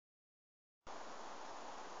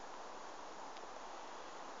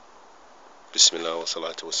Bismillah wa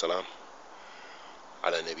salatu wa salam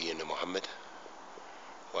ala nabiyyina Muhammad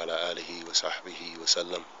wa ala alihi wa sahbihi wa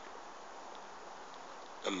sallam.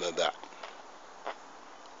 Amma ba'd.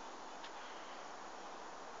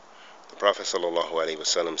 The Prophet sallallahu alaihi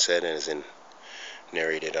wasallam said, and is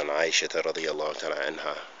narrated on Aisha radiyallahu ta'ala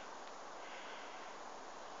anha,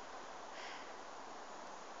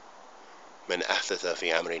 Man ahdatha fi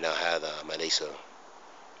amrina hadha ma laysa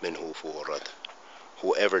minhu fahuwa rad.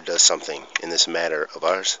 Whoever does something in this matter of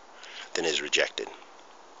ours, then is rejected.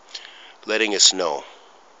 Letting us know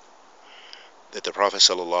that the Prophet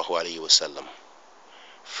sallallahu alaihi wasallam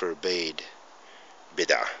forbade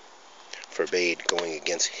bid'ah, forbade going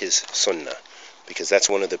against his sunnah, because that's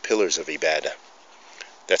one of the pillars of ibadah.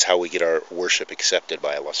 That's how we get our worship accepted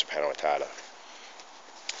by Allah subhanahu wa ta'ala.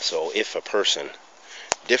 So if a person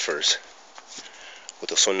differs with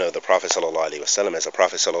the sunnah of the Prophet sallallahu alaihi wasallam, as the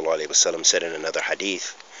Prophet sallallahu alaihi wasallam said in another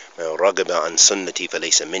hadith, "Ragaba an sunnati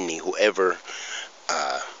falaysa minni." Whoever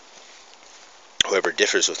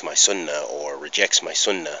differs with my sunnah or rejects my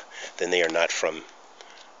sunnah, then they're not from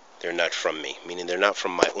me, meaning they're not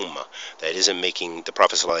from my ummah. That isn't making the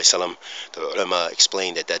Prophet sallallahu alaihi wasallam, the ulama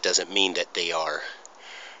explained that doesn't mean that they are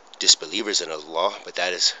disbelievers in Allah, but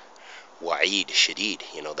that is wa'id shadid,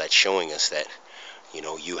 that's showing us that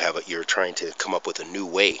you're trying to come up with a new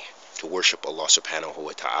way to worship Allah subhanahu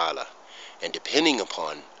wa ta'ala, and depending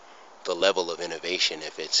upon the level of innovation,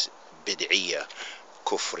 if it's bid'iyah,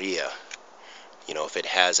 kufriyah, if it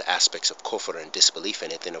has aspects of kufr and disbelief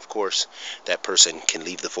in it, then of course that person can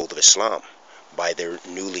leave the fold of Islam by their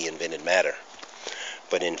newly invented matter.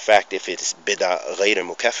 But in fact, if it's bid'ah ghayr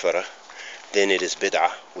mukaffara, then it is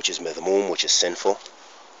bid'ah which is madhmoom, which is sinful,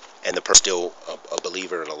 and the person still a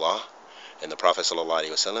believer in Allah and the Prophet sallallahu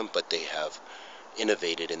alaihi wasallam, but they have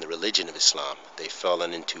innovated in the religion of Islam. They've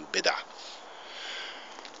fallen into bid'ah.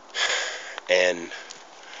 And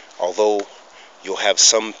although you'll have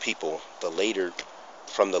some people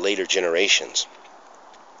from the later generations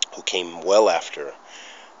who came well after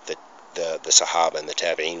the Sahaba and the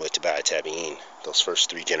tabieen with tabieen, those first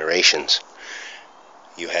three generations,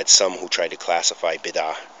 you had some who tried to classify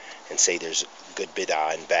bid'ah and say there's good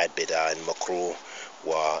bid'ah and bad bid'ah and makruh,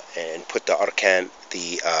 and put the arkan,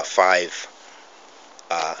 the five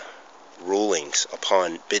rulings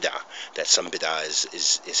upon bid'ah, that some bid'ah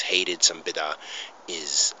is hated, some bid'ah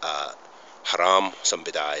is haram, some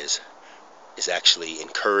bid'ah is actually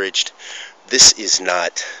encouraged. This is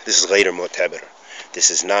ghayr mu'tabar. This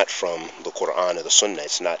is not from the Quran or the Sunnah.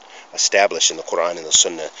 It's not established in the Quran and the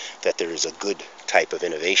Sunnah that there is a good type of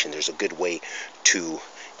innovation. There's a good way to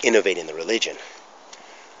innovate in the religion.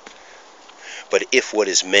 But if what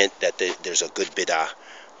is meant that there's a good bid'ah,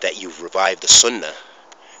 that you've revived the Sunnah,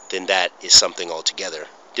 then that is something altogether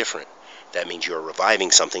different. That means you're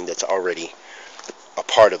reviving something that's already a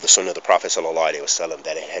part of the Sunnah of the Prophet sallallahu alaihi wasallam,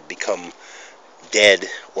 that it had become dead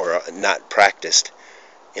or not practiced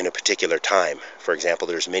in a particular time. For example,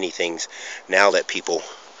 there's many things now that people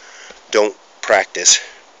don't practice,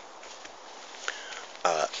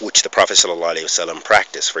 which the Prophet sallallahu alaihi wasallam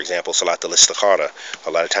practiced. For example, salat al-istikhara.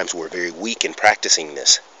 A lot of times we're very weak in practicing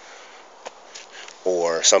this,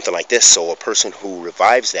 or something like this. So a person who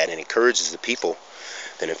revives that and encourages the people,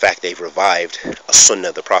 then in fact they've revived a sunnah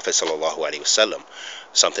of the Prophet sallallahu alaihi wasallam,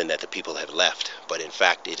 something that the people have left. But in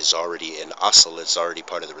fact it is already an asl, it's already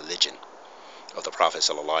part of the religion of the Prophet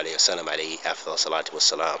sallallahu alaihi wasallam, alayhi afdal salatu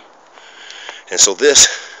wassalam. And so this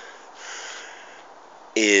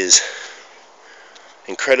is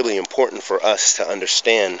incredibly important for us to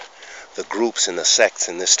understand the groups and the sects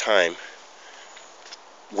in this time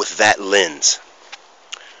with that lens,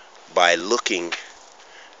 by looking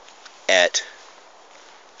at,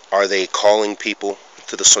 are they calling people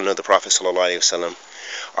to the sunnah of the Prophet sallallahu alaihi wasallam?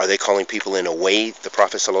 Are they calling people in a way the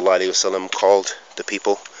Prophet sallallahu alaihi wasallam called the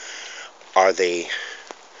people? Are they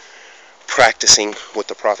practicing what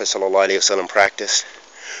the Prophet sallallahu alaihi wasallam practiced?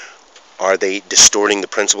 Are they distorting the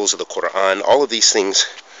principles of the Quran? All of these things,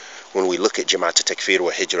 when we look at Jamaat al-Takfir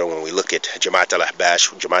wa Hijra, when we look at Jamaat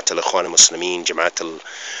al-Ahbash, Jamaat al-Ikhwan al-Muslimin, Jamaat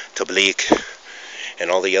al-Tabligh,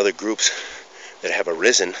 and all the other groups that have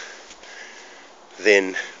arisen,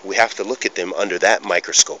 then we have to look at them under that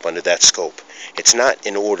microscope, under that scope. It's not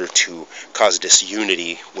in order to cause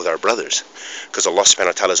disunity with our brothers, because Allah subhanahu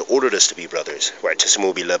wa ta'ala has ordered us to be brothers.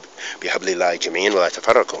 وَاعْتَصِمُوا بِحَبْلِ اللَّهِ جَمِيعًا وَلَا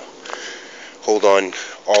تَفَرَّقُوا. Hold on,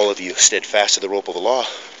 all of you, steadfast to the rope of Allah,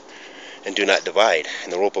 and do not divide.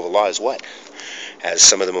 And the rope of Allah is what? As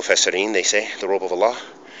some of the Mufassirin, they say, the rope of Allah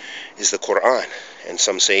is the Quran. And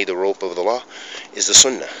some say the rope of Allah is the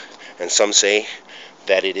Sunnah. And some say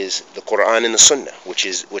that it is the Quran and the Sunnah,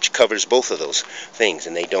 which covers both of those things,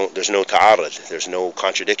 and there's no ta'arud, there's no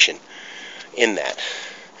contradiction in that.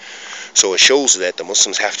 So it shows that the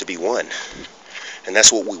Muslims have to be one, and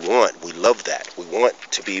that's what we want. We love that. We want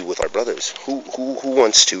to be with our brothers. Who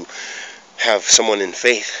wants to have someone in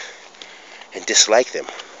faith and dislike them,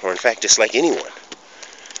 or in fact dislike anyone?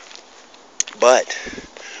 But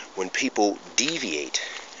when people deviate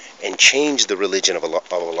and change the religion of Allah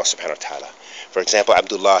subhanahu wa ta'ala, for example,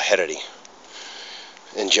 Abdullah Harari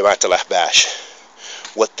and Jamaat al-Ahbash,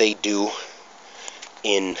 what they do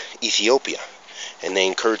in Ethiopia, and they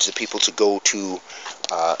encourage the people to go to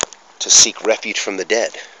seek refuge from the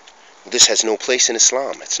dead. This has no place in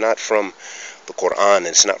Islam. It's not from the Quran, and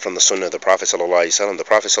it's not from the Sunnah of the Prophet ﷺ. The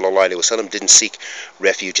Prophet ﷺ didn't seek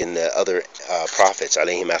refuge in the other prophets,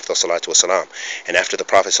 alayhim afdal salatu wasalam. And after the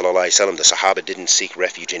Prophet ﷺ, the Sahaba didn't seek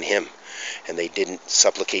refuge in him, and they didn't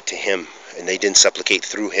supplicate to him, and they didn't supplicate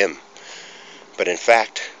through him. But in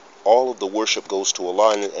fact, all of the worship goes to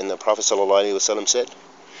Allah, and the Prophet ﷺ said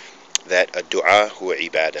that ad-du'a huwa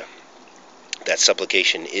ibadah, that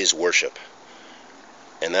supplication is worship.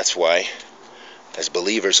 And that's why, as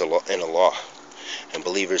believers in Allah and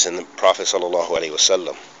believers in the Prophet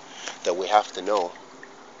ﷺ, that we have to know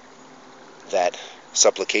that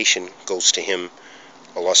supplication goes to him,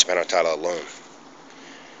 Allah subhanahu wa ta'ala alone.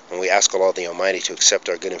 And we ask Allah the Almighty to accept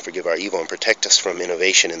our good and forgive our evil, and protect us from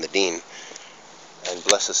innovation in the deen, and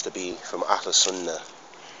bless us to be from Ahl Sunnah,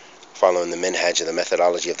 following the minhaj and the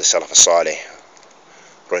methodology of the Salaf Salih,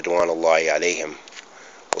 Ridwanullahi alayhim.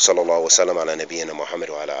 Wa sallallahu wa sallam ala nabiyyina Muhammad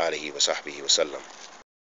wa ala alihi wa sahbihi wa sallam.